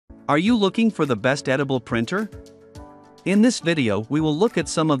Are you looking for the best edible printer? In this video, we will look at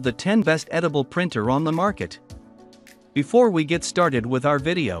some of the 10 best edible printer on the market. Before we get started with our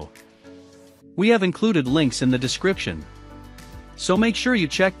video, we have included links in the description, so make sure you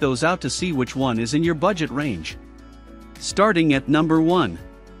check those out to see which one is in your budget range. Starting at number 1.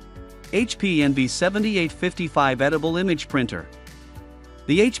 HP NV7855 Edible Image Printer.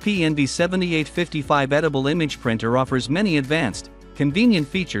 The HP NV7855 Edible Image Printer offers many advanced, convenient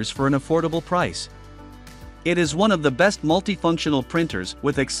features for an affordable price. It is one of the best multifunctional printers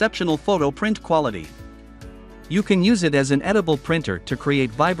with exceptional photo print quality. You can use it as an edible printer to create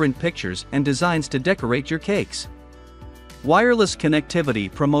vibrant pictures and designs to decorate your cakes. Wireless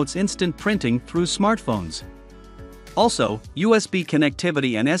connectivity promotes instant printing through smartphones. Also, USB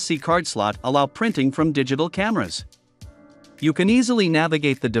connectivity and SD card slot allow printing from digital cameras. You can easily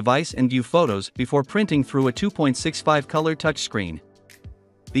navigate the device and view photos before printing through a 2.65 color touchscreen.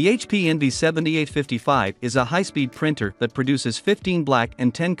 The HP NV7855 is a high-speed printer that produces 15 black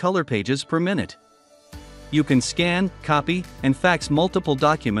and 10 color pages per minute. You can scan, copy, and fax multiple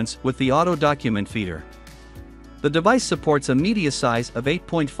documents with the auto document feeder. The device supports a media size of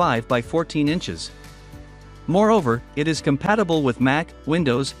 8.5 by 14 inches. Moreover, it is compatible with Mac,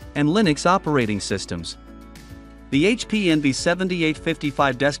 Windows, and Linux operating systems. The HP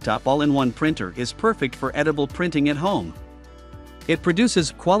NV7855 desktop all-in-one printer is perfect for edible printing at home. It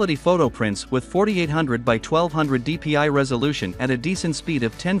produces quality photo prints with 4800 by 1200 dpi resolution at a decent speed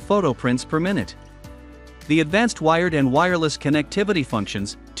of 10 photo prints per minute. The advanced wired and wireless connectivity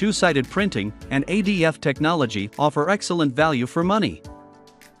functions, two-sided printing, and ADF technology offer excellent value for money.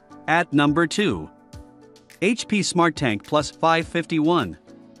 At number 2. HP SmartTank Plus 551.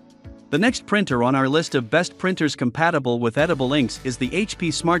 The next printer on our list of best printers compatible with edible inks is the HP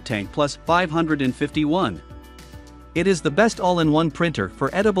SmartTank Plus 551. It is the best all-in-one printer for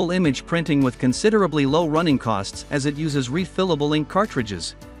edible image printing with considerably low running costs as it uses refillable ink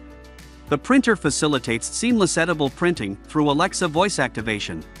cartridges. The printer facilitates seamless edible printing through Alexa voice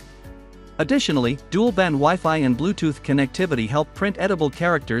activation. Additionally, dual-band Wi-Fi and Bluetooth connectivity help print edible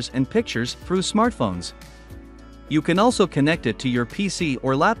characters and pictures through smartphones. You can also connect it to your PC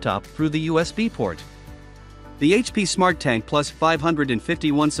or laptop through the USB port. The HP SmartTank Plus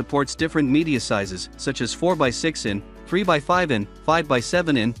 551 supports different media sizes such as 4x6 in, 3x5 in,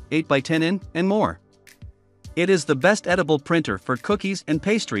 5x7 in, 8x10 in, and more. It is the best edible printer for cookies and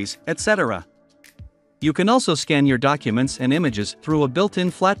pastries, etc. You can also scan your documents and images through a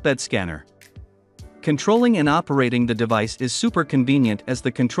built-in flatbed scanner. Controlling and operating the device is super convenient as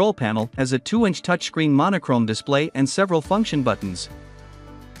the control panel has a 2-inch touchscreen monochrome display and several function buttons.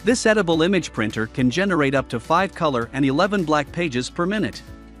 This edible image printer can generate up to 5 color and 11 black pages per minute.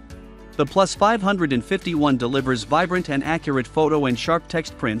 The Plus 551 delivers vibrant and accurate photo and sharp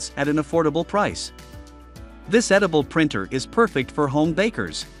text prints at an affordable price. This edible printer is perfect for home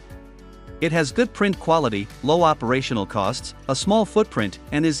bakers. It has good print quality, low operational costs, a small footprint,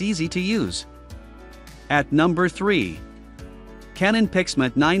 and is easy to use. At number 3. Canon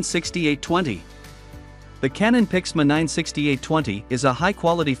Pixma 96820. The Canon Pixma 96820 is a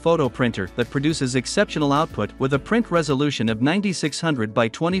high-quality photo printer that produces exceptional output with a print resolution of 9600 by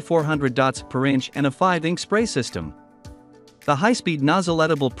 2400 dots per inch and a 5-ink spray system. The high-speed nozzle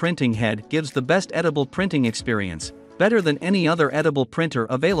edible printing head gives the best edible printing experience, better than any other edible printer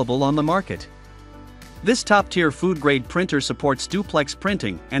available on the market. This top-tier food-grade printer supports duplex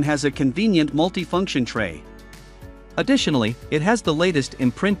printing and has a convenient multifunction tray. Additionally, it has the latest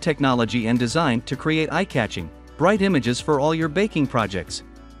in print technology and design to create eye-catching, bright images for all your baking projects.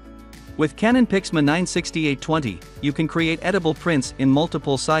 With Canon Pixma 96820, you can create edible prints in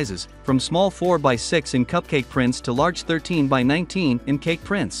multiple sizes, from small 4x6 in cupcake prints to large 13x19 in cake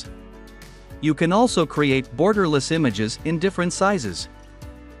prints. You can also create borderless images in different sizes.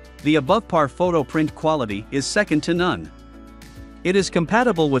 The above-par photo print quality is second to none. It is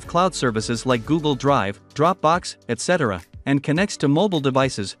compatible with cloud services like Google Drive, Dropbox, etc., and connects to mobile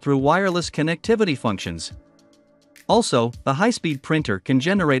devices through wireless connectivity functions. Also, the high-speed printer can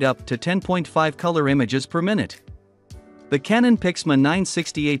generate up to 10.5 color images per minute. The Canon Pixma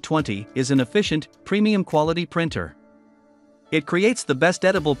 96820 is an efficient, premium quality printer. It creates the best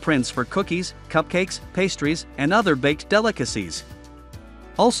edible prints for cookies, cupcakes, pastries, and other baked delicacies.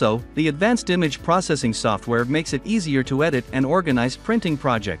 Also, the advanced image processing software makes it easier to edit and organize printing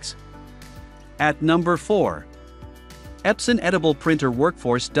projects. At number 4. Epson Edible Printer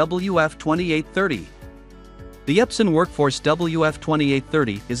Workforce WF2830. The Epson Workforce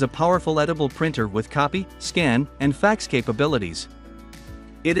WF2830 is a powerful edible printer with copy, scan, and fax capabilities.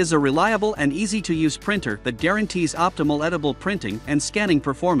 It is a reliable and easy-to-use printer that guarantees optimal edible printing and scanning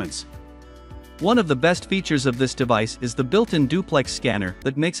performance. One of the best features of this device is the built-in duplex scanner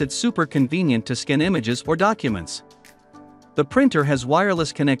that makes it super convenient to scan images or documents. The printer has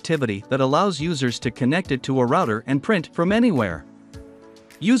wireless connectivity that allows users to connect it to a router and print from anywhere.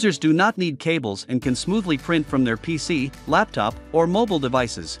 Users do not need cables and can smoothly print from their PC, laptop, or mobile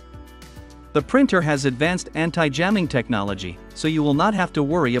devices. The printer has advanced anti-jamming technology, so you will not have to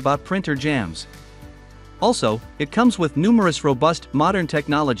worry about printer jams. Also, it comes with numerous robust modern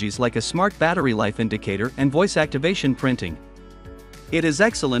technologies like a smart battery life indicator and voice activation printing. It is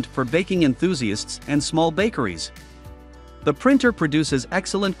excellent for baking enthusiasts and small bakeries. The printer produces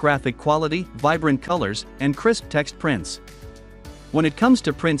excellent graphic quality, vibrant colors, and crisp text prints. When it comes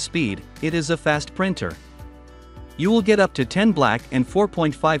to print speed, it is a fast printer. You will get up to 10 black and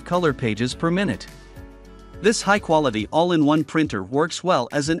 4.5 color pages per minute. This high-quality all-in-one printer works well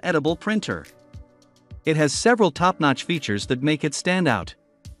as an edible printer. It has several top-notch features that make it stand out,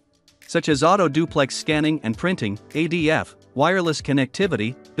 such as auto-duplex scanning and printing, ADF, wireless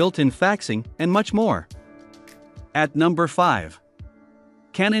connectivity, built-in faxing, and much more. At number 5.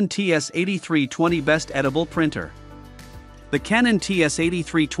 Canon TS8320 Best Edible Printer. The Canon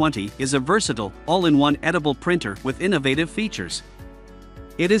TS8320 is a versatile, all-in-one edible printer with innovative features.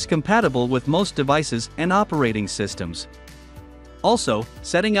 It is compatible with most devices and operating systems. Also,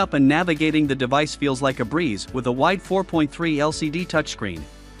 setting up and navigating the device feels like a breeze with a wide 4.3 LCD touchscreen.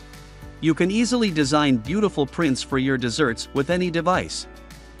 You can easily design beautiful prints for your desserts with any device.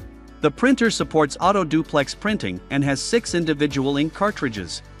 The printer supports auto-duplex printing and has 6 individual ink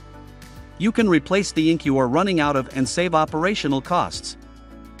cartridges. You can replace the ink you are running out of and save operational costs.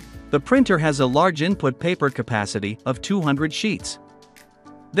 The printer has a large input paper capacity of 200 sheets.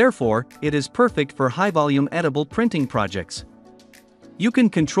 Therefore, it is perfect for high-volume edible printing projects. You can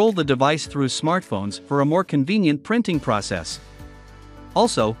control the device through smartphones for a more convenient printing process.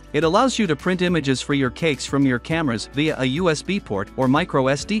 Also, it allows you to print images for your cakes from your cameras via a USB port or micro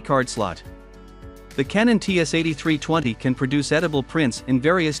SD card slot. The Canon TS8320 can produce edible prints in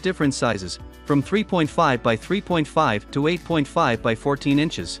various different sizes, from 3.5 by 3.5 to 8.5 by 14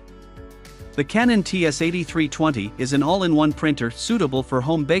 inches. The Canon TS8320 is an all-in-one printer suitable for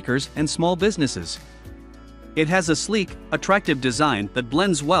home bakers and small businesses. It has a sleek, attractive design that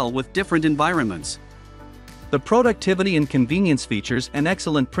blends well with different environments. The productivity and convenience features and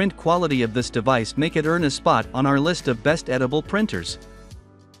excellent print quality of this device make it earn a spot on our list of best edible printers.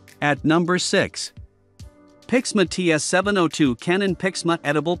 At number 6. Pixma TS702 Canon Pixma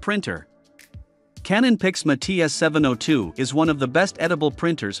Edible Printer. Canon Pixma TS702 is one of the best edible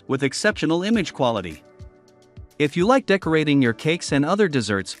printers with exceptional image quality. If you like decorating your cakes and other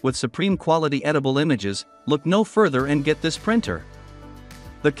desserts with supreme quality edible images, look no further and get this printer.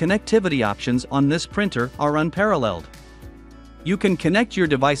 The connectivity options on this printer are unparalleled. You can connect your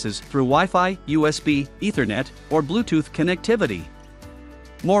devices through Wi-Fi, USB, Ethernet, or Bluetooth connectivity.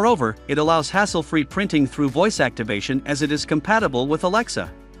 Moreover, it allows hassle-free printing through voice activation as it is compatible with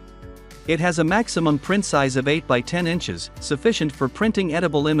Alexa. It has a maximum print size of 8 by 10 inches, sufficient for printing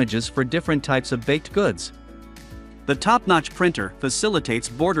edible images for different types of baked goods. The top-notch printer facilitates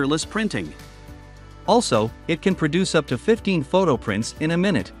borderless printing. Also, it can produce up to 15 photo prints in a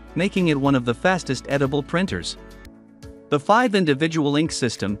minute, making it one of the fastest edible printers. The 5 individual ink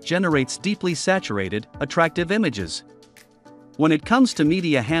system generates deeply saturated, attractive images. When it comes to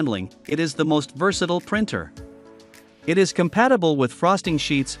media handling, it is the most versatile printer. It is compatible with frosting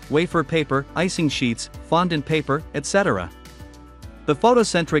sheets, wafer paper, icing sheets, fondant paper, etc. The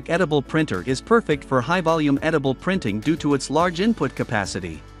photocentric edible printer is perfect for high-volume edible printing due to its large input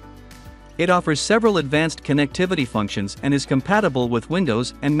capacity. It offers several advanced connectivity functions and is compatible with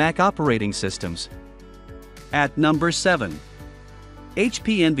Windows and Mac operating systems. At number 7.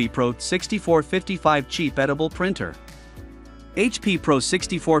 HP Envy Pro 6455 Cheap Edible Printer. HP Pro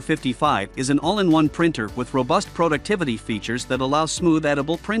 6455 is an all-in-one printer with robust productivity features that allow smooth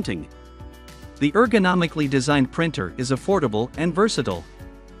edible printing. The ergonomically designed printer is affordable and versatile.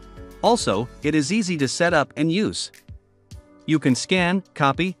 Also, it is easy to set up and use. You can scan,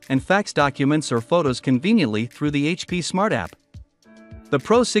 copy, and fax documents or photos conveniently through the HP Smart app. The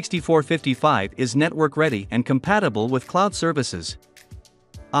Pro 6455 is network-ready and compatible with cloud services.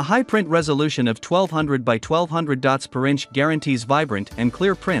 A high print resolution of 1200 by 1200 dots per inch guarantees vibrant and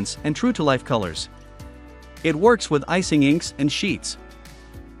clear prints and true-to-life colors. It works with icing inks and sheets.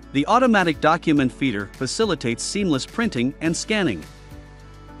 The automatic document feeder facilitates seamless printing and scanning.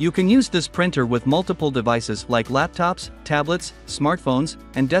 You can use this printer with multiple devices like laptops, tablets, smartphones,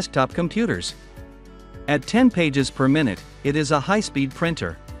 and desktop computers. At 10 pages per minute, it is a high-speed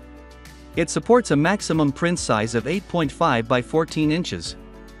printer. It supports a maximum print size of 8.5 by 14 inches.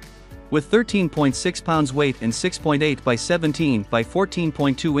 With 13.6 pounds weight and 6.8 by 17 by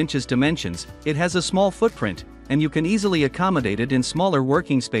 14.2 inches dimensions, it has a small footprint, and you can easily accommodate it in smaller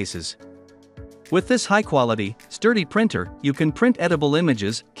working spaces. With this high-quality, sturdy printer, you can print edible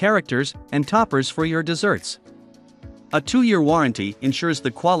images, characters, and toppers for your desserts. A 2-year warranty ensures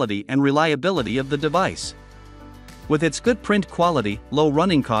the quality and reliability of the device. With its good print quality, low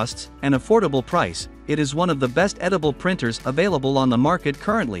running costs, and affordable price, it is one of the best edible printers available on the market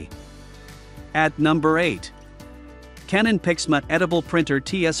currently. At number 8. Canon Pixma Edible Printer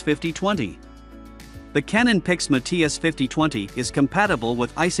TS5020. The Canon Pixma TS5020 is compatible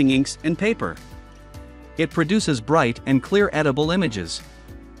with icing inks and paper. It produces bright and clear edible images.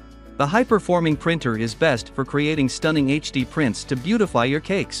 The high-performing printer is best for creating stunning HD prints to beautify your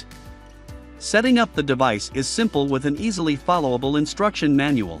cakes. Setting up the device is simple with an easily followable instruction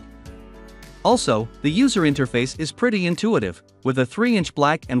manual. Also, the user interface is pretty intuitive, with a 3-inch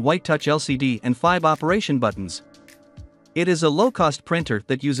black and white touch LCD and 5 operation buttons. It is a low-cost printer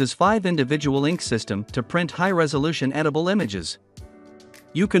that uses 5 individual ink system to print high-resolution edible images.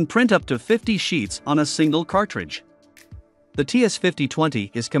 You can print up to 50 sheets on a single cartridge. The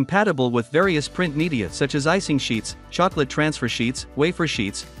TS5020 is compatible with various print media such as icing sheets, chocolate transfer sheets, wafer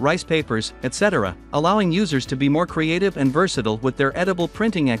sheets, rice papers, etc., allowing users to be more creative and versatile with their edible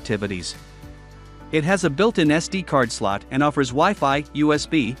printing activities. It has a built-in SD card slot and offers Wi-Fi,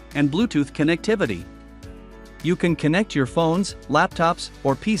 USB, and Bluetooth connectivity. You can connect your phones, laptops,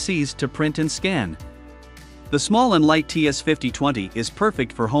 or PCs to print and scan. The small and light TS5020 is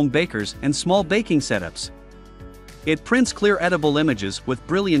perfect for home bakers and small baking setups. It prints clear edible images with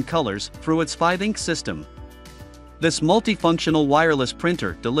brilliant colors through its 5-ink system. This multifunctional wireless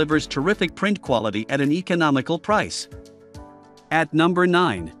printer delivers terrific print quality at an economical price. At number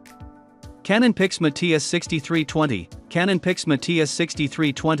 9. Canon Pixma TS6320. Canon Pixma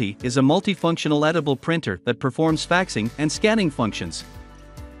TS6320 is a multifunctional edible printer that performs faxing and scanning functions.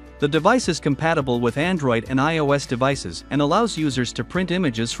 The device is compatible with Android and iOS devices and allows users to print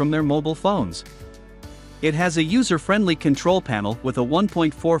images from their mobile phones. It has a user-friendly control panel with a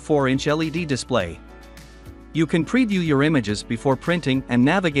 1.44-inch LED display. You can preview your images before printing and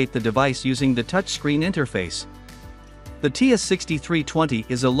navigate the device using the touchscreen interface. The TS6320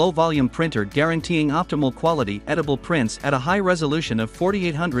 is a low-volume printer guaranteeing optimal quality edible prints at a high resolution of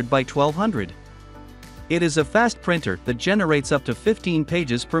 4800 by 1200. It is a fast printer that generates up to 15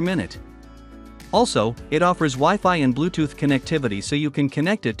 pages per minute. Also, it offers Wi-Fi and Bluetooth connectivity so you can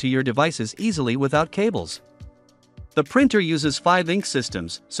connect it to your devices easily without cables. The printer uses 5 ink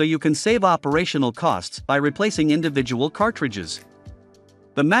systems, so you can save operational costs by replacing individual cartridges.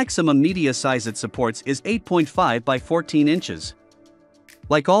 The maximum media size it supports is 8.5 by 14 inches.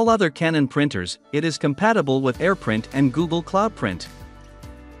 Like all other Canon printers, it is compatible with AirPrint and Google Cloud Print.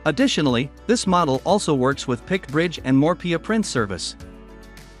 Additionally, this model also works with PicBridge and Morpia print service.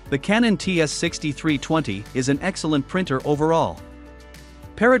 The Canon TS6320 is an excellent printer overall.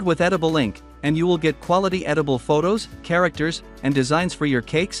 Pair it with edible ink, and you will get quality edible photos, characters, and designs for your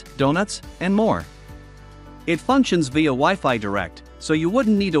cakes, donuts, and more. It functions via Wi-Fi Direct, so you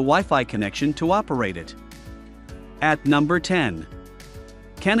wouldn't need a Wi-Fi connection to operate it. At number 10.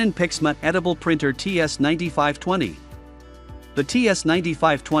 Canon Pixma Edible Printer TS9520. The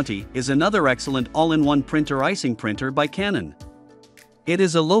TS9520 is another excellent all-in-one printer icing printer by Canon. It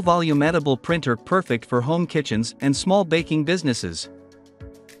is a low-volume edible printer perfect for home kitchens and small baking businesses.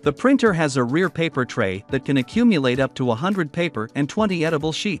 The printer has a rear paper tray that can accumulate up to 100 paper and 20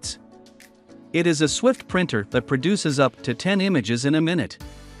 edible sheets. It is a swift printer that produces up to 10 images in a minute.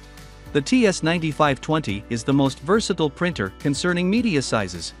 The TS9520 is the most versatile printer concerning media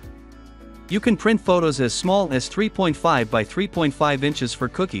sizes. You can print photos as small as 3.5 by 3.5 inches for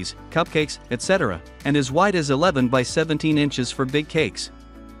cookies, cupcakes, etc., and as wide as 11 by 17 inches for big cakes.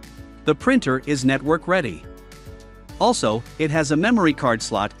 The printer is network ready. Also, it has a memory card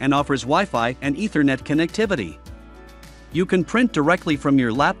slot and offers Wi-Fi and Ethernet connectivity. You can print directly from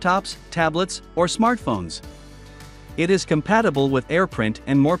your laptops, tablets, or smartphones. It is compatible with AirPrint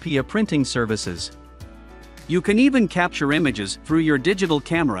and Morpia printing services. You can even capture images through your digital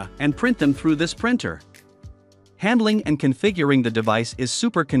camera and print them through this printer. Handling and configuring the device is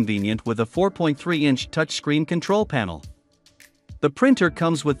super convenient with a 4.3-inch touchscreen control panel. The printer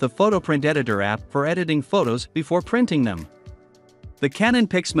comes with the PhotoPrint Editor app for editing photos before printing them. The Canon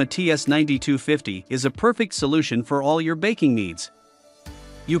Pixma TS9250 is a perfect solution for all your baking needs.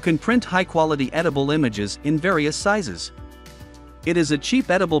 You can print high-quality edible images in various sizes. It is a cheap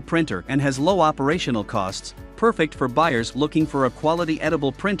edible printer and has low operational costs, perfect for buyers looking for a quality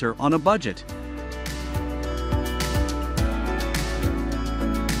edible printer on a budget.